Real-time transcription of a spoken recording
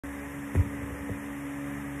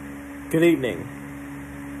Good evening.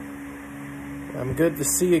 I'm good to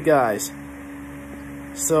see you guys.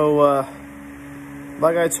 So,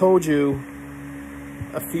 like I told you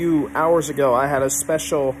a few hours ago, I had a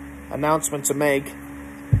special announcement to make.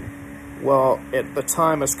 Well, the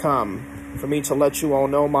time has come for me to let you all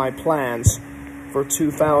know my plans for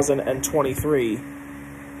 2023.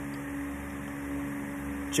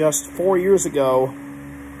 Just 4 years ago,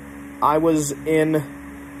 I was in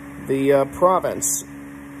the Providence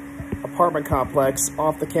apartment complex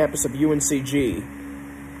off the campus of UNCG.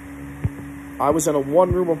 I was in a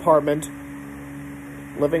one-room apartment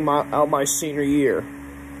living out my senior year.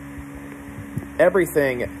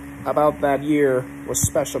 Everything about that year was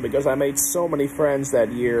special because I made so many friends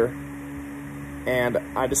that year, and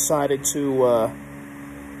I decided to,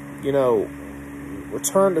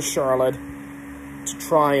 return to Charlotte to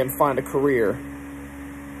try and find a career.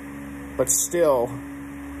 But still,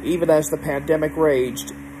 even as the pandemic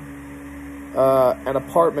raged, and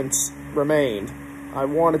apartments remained, I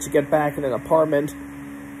wanted to get back in an apartment,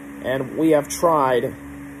 and we have tried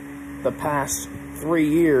the past 3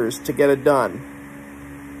 years to get it done.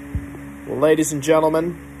 Well, ladies and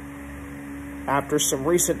gentlemen, after some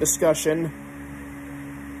recent discussion,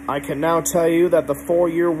 I can now tell you that the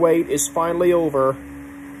 4-year wait is finally over,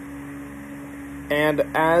 and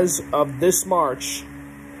as of this March,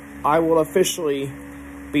 I will officially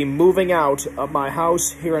be moving out of my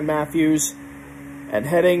house here in Matthews and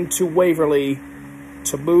heading to Waverly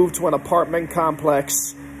to move to an apartment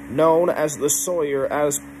complex known as the Sawyer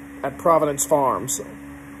at Providence Farms.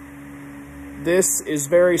 This is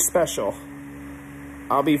very special.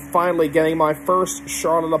 I'll be finally getting my first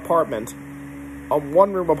Charlotte apartment, a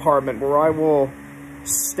one-room apartment where I will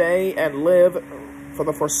stay and live for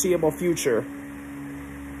the foreseeable future.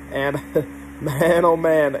 And man, oh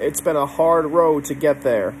man, it's been a hard road to get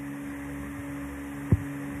there.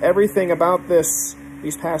 Everything about these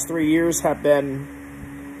past 3 years have been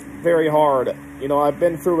very hard. You know, I've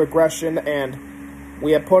been through regression, and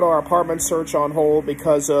we have put our apartment search on hold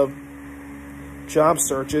because of job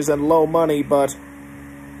searches and low money, but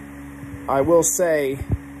I will say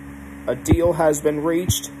a deal has been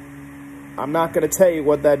reached. I'm not going to tell you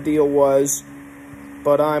what that deal was,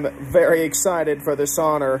 but I'm very excited for this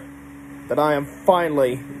honor that I am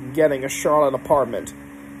finally getting a Charlotte apartment.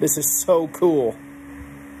 This is so cool.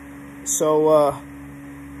 So,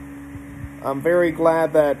 I'm very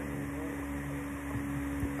glad that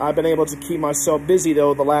I've been able to keep myself busy,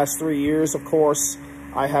 though, the last 3 years. Of course,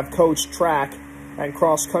 I have coached track and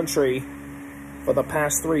cross country for the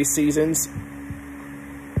past 3 seasons.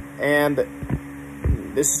 And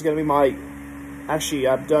this is going to be actually,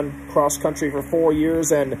 I've done cross country for 4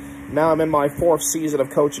 years, and now I'm in my 4th season of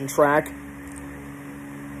coaching track.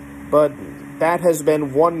 But that has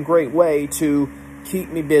been one great way to keep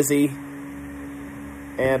me busy.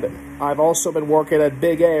 And I've also been working at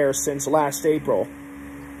Big Air since last April.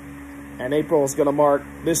 And this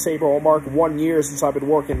April will mark 1 year since I've been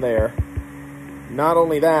working there. Not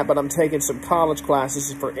only that, but I'm taking some college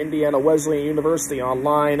classes for Indiana Wesleyan University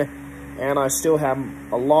online, and I still have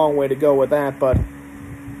a long way to go with that, but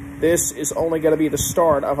this is only going to be the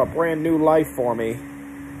start of a brand new life for me.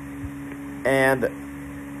 And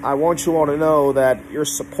I want you all to know that your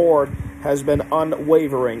support has been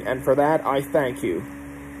unwavering, and for that, I thank you.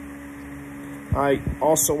 I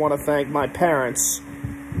also want to thank my parents,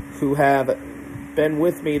 who have been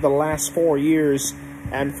with me the last 4 years,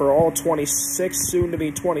 and for all 26, soon to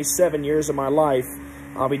be 27 years of my life.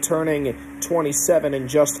 I'll be turning 27 in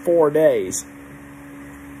just 4 days.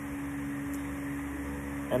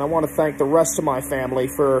 And I want to thank the rest of my family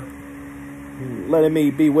for letting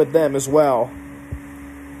me be with them as well.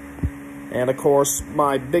 And of course,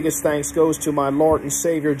 my biggest thanks goes to my Lord and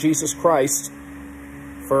Savior, Jesus Christ,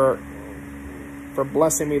 for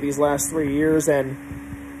blessing me these last 3 years. And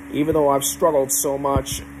even though I've struggled so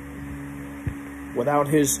much, without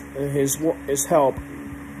his help,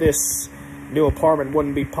 this new apartment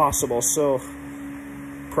wouldn't be possible. So,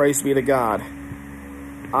 praise be to God.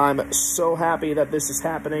 I'm so happy that this is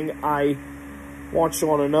happening. I want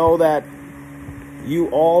you all to know that you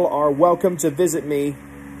all are welcome to visit me.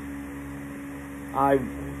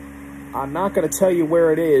 I'm not going to tell you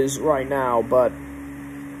where it is right now, but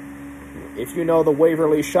if you know the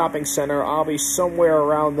Waverly Shopping Center, I'll be somewhere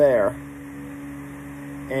around there.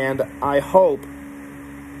 And I hope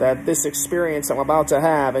that this experience I'm about to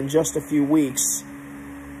have in just a few weeks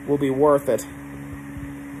will be worth it.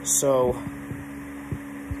 So,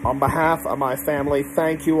 on behalf of my family,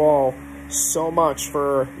 thank you all so much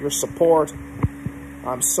for your support.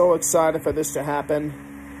 I'm so excited for this to happen.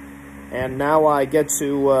 And now I get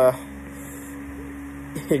to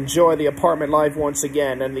enjoy the apartment life once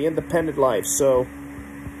again and the independent life. So,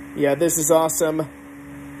 yeah, this is awesome.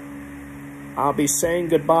 I'll be saying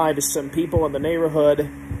goodbye to some people in the neighborhood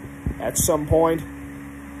at some point.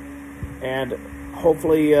 And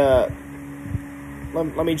hopefully,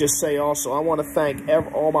 let me just say also, I want to thank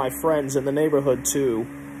all my friends in the neighborhood, too,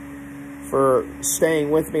 for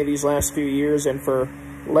staying with me these last few years and for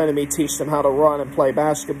letting me teach them how to run and play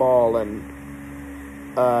basketball and,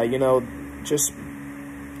 you know, just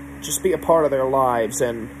be a part of their lives,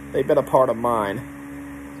 and they've been a part of mine.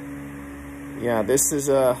 Yeah, this is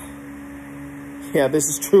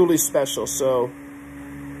truly special. So,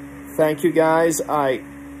 thank you guys. I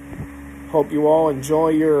hope you all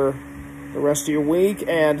enjoy the rest of your week,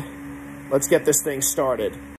 and let's get this thing started.